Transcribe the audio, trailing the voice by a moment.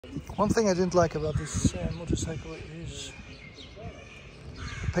One thing I didn't like about this motorcycle is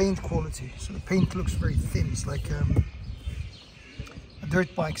the paint quality. So the paint looks very thin. It's like a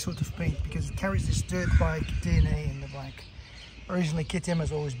dirt bike sort of paint, because it carries this dirt bike DNA in the bike. Originally KTM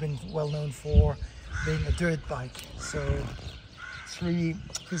has always been well known for being a dirt bike, so it's really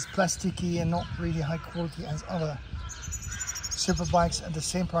is plasticky and not really high quality as other super bikes at the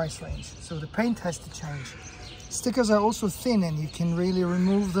same price range. So the paint has to change. Stickers are also thin and you can really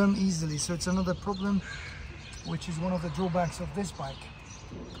remove them easily, so it's another problem, which is one of the drawbacks of this bike.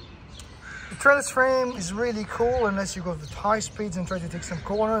 The trellis frame is really cool unless you go with high speeds and try to take some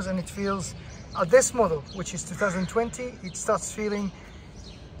corners, and it feels, at this model, which is 2020, it starts feeling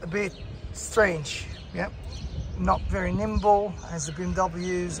a bit strange. Yeah, not very nimble as the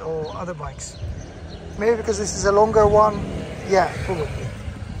BMWs or other bikes. Maybe because this is a longer one. Yeah, probably.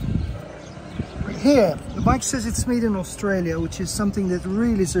 Here, the bike says it's made in Australia, which is something that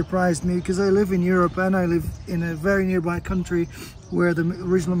really surprised me, because I live in Europe and I live in a very nearby country where the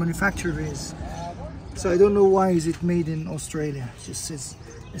original manufacturer is. So I don't know why is it made in Australia. It just says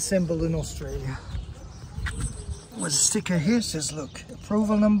assembled in Australia. With a sticker here says, look,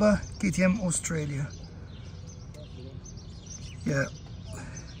 approval number, KTM Australia. Yeah,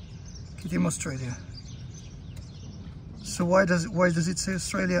 KTM Australia. So why does it say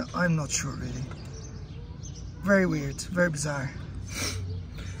Australia? I'm not sure really. Very weird, very bizarre.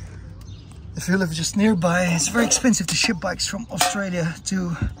 If you live just nearby, it's very expensive to ship bikes from Australia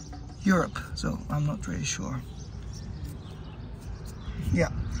to Europe, so I'm not really sure. Yeah,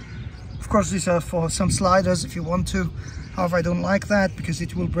 of course these are for some sliders if you want to. However, I don't like that because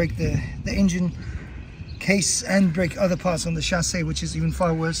it will break the engine case and break other parts on the chassis, which is even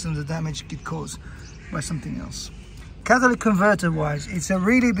far worse than the damage it could cause by something else. Catalytic converter wise, it's a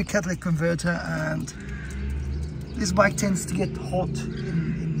really big catalytic converter, and this bike tends to get hot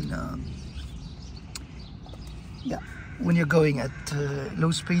when you're going at low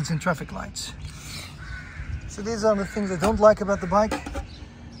speeds and traffic lights. So these are the things I don't like about the bike.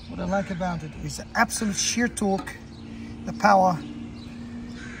 What I like about it is the absolute sheer torque, the power.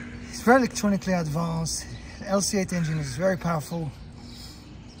 It's very electronically advanced. The LC8 engine is very powerful,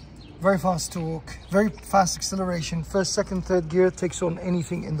 very fast torque, very fast acceleration. First, second, third gear takes on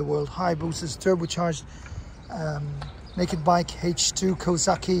anything in the world. High boosters, turbocharged, naked bike H2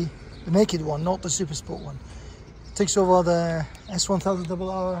 Kawasaki, the naked one, not the super sport one. Takes over the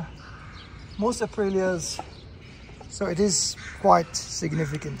S1000RR, most Aprilias, so it is quite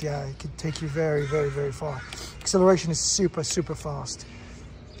significant. Yeah, it could take you very, very, very far. Acceleration is super, super fast,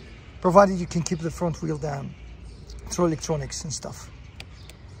 provided you can keep the front wheel down through electronics and stuff.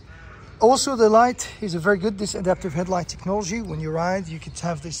 Also, the light is a very good, this adaptive headlight technology. When you ride, you could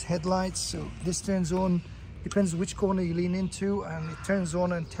have this headlight, so this turns on, depends which corner you lean into, and it turns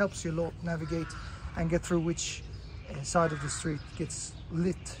on and helps you a lot navigate and get through which side of the street gets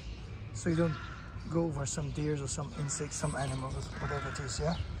lit, so you don't go over some deers or some insects, some animals, whatever it is.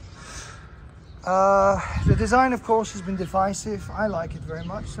 Yeah. The design, of course, has been divisive. I like it very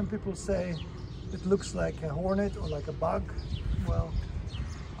much. Some people say it looks like a hornet or like a bug. Well,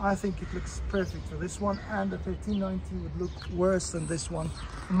 I think it looks perfect for this one, and the 1390 would look worse than this one,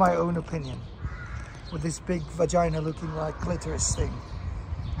 in my own opinion, with this big vagina looking like clitoris thing.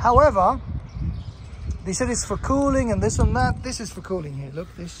 However, they said it's for cooling and this and that. This is for cooling here. Look,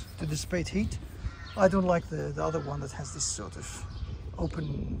 this to dissipate heat. I don't like the other one that has this sort of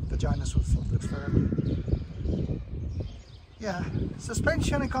open vagina sort of thing. It looks very ugly. Yeah,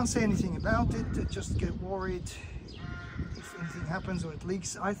 suspension, I can't say anything about it. I just get worried if anything happens or it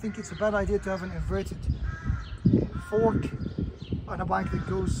leaks. I think it's a bad idea to have an inverted fork on a bike that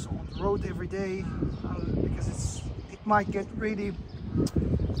goes on the road every day, because it might get really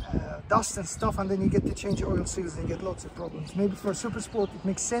dust and stuff, and then you get to change oil seals and you get lots of problems. Maybe for a super sport it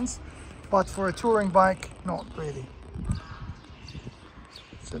makes sense, but for a touring bike, not really.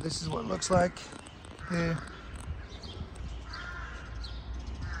 So this is what it looks like here.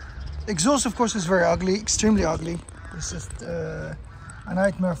 Exhaust, of course, is very ugly, extremely ugly. It's just a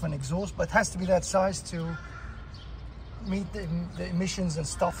nightmare of an exhaust, but it has to be that size to meet the emissions and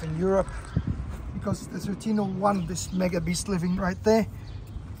stuff in Europe, because the 1301, this mega beast living right there,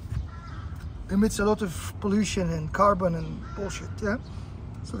 emits a lot of pollution and carbon and bullshit. Yeah,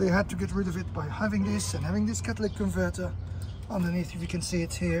 so they had to get rid of it by having this and having this catalytic converter underneath, if you can see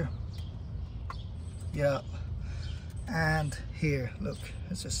it here. Yeah, and here, look,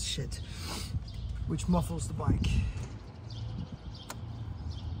 it's just shit, which muffles the bike.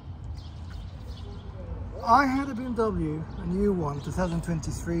 I had a BMW, a new one,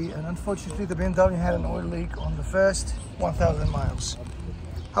 2023, and unfortunately the BMW had an oil leak on the first 1,000 miles.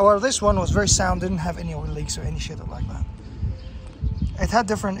 However, this one was very sound, didn't have any oil leaks or any shit like that. It had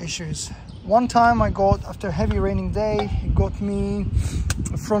different issues. One time I got, after a heavy raining day, it got me,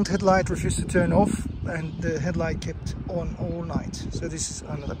 the front headlight refused to turn off and the headlight kept on all night. So this is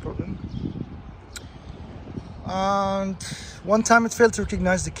another problem. And one time it failed to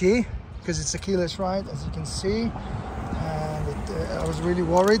recognize the key because it's a keyless ride, as you can see. And I was really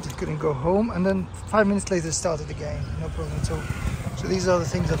worried, couldn't go home. And then 5 minutes later it started again, no problem at all. So these are the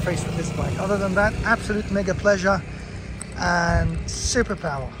things I faced with this bike. Other than that, absolute mega pleasure and super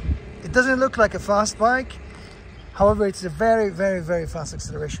power. It doesn't look like a fast bike, however it's a very, very, very fast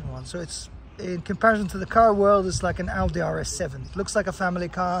acceleration one. So it's, in comparison to the car world, it's like an Audi RS7. It looks like a family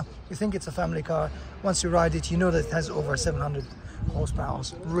car. You think it's a family car. Once you ride it, you know that it has over 700 horsepower.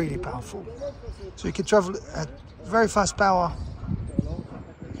 It's really powerful. So you can travel at very fast power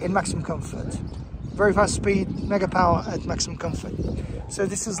in maximum comfort. Very fast speed, mega power at maximum comfort. So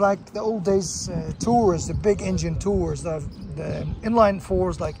this is like the old days tours, the big engine tours, the inline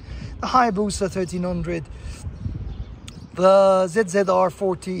fours, like the Hayabusa 1300, the ZZR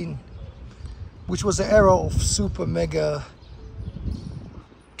 14, which was the era of super mega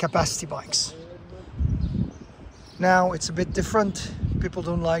capacity bikes. Now it's a bit different. People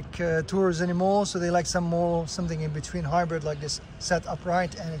don't like tours anymore, so they like something in between, hybrid like this, set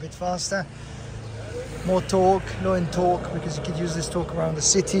upright and a bit faster. More torque, low end torque, because you can use this torque around the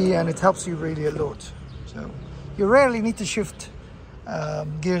city and it helps you really a lot. So you rarely need to shift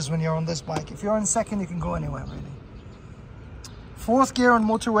gears when you're on this bike. If you're in second, you can go anywhere really. Fourth gear on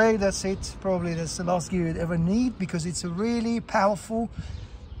motorway, that's it. Probably that's the last gear you'd ever need, because it's a really powerful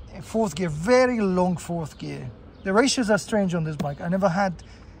fourth gear, very long fourth gear. The ratios are strange on this bike. I never had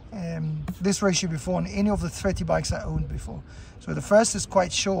this ratio before on any of the 30 bikes I owned before. So the first is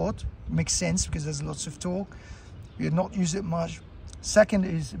quite short, makes sense because there's lots of torque. We had not used it much. Second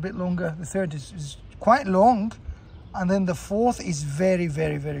is a bit longer. The third is quite long. And then the fourth is very,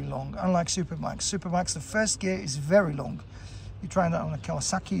 very, very long, unlike Superbikes. Superbikes, the first gear is very long. You try it on a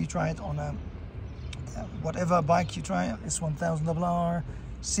Kawasaki, you try it on a whatever bike you try, S1000RR,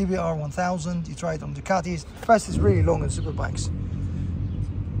 CBR 1000, you try it on Ducatis. First is really long on Superbikes.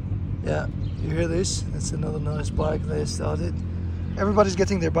 Yeah, you hear this? That's another nice bike they started. Everybody's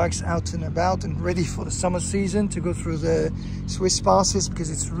getting their bikes out and about and ready for the summer season to go through the Swiss passes, because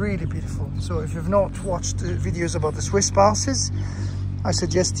it's really beautiful. So if you've not watched the videos about the Swiss passes, I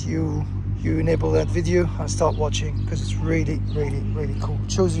suggest you enable that video and start watching, because it's really, really, really cool.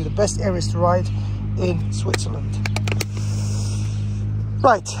 It shows you the best areas to ride in Switzerland.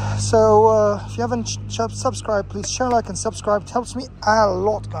 Right, so if you haven't subscribed, please share, like and subscribe. It helps me a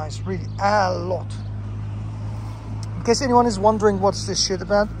lot, guys, really a lot. In case anyone is wondering what's this shit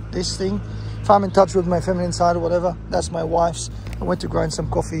about, this thing, if I'm in touch with my feminine side or whatever, that's my wife's. I went to grind some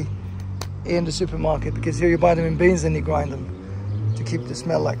coffee in the supermarket, because here you buy them in beans and you grind them to keep the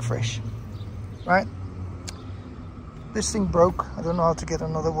smell like fresh, right? This thing broke. I don't know how to get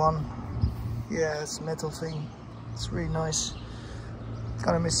another one. Yeah, it's a metal thing. It's really nice.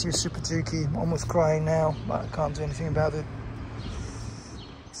 Kind of miss you, SUPERDUKE. I'm almost crying now, but I can't do anything about it.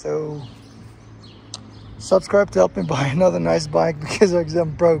 So subscribe to help me buy another nice bike, because I'm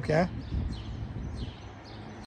broke, yeah?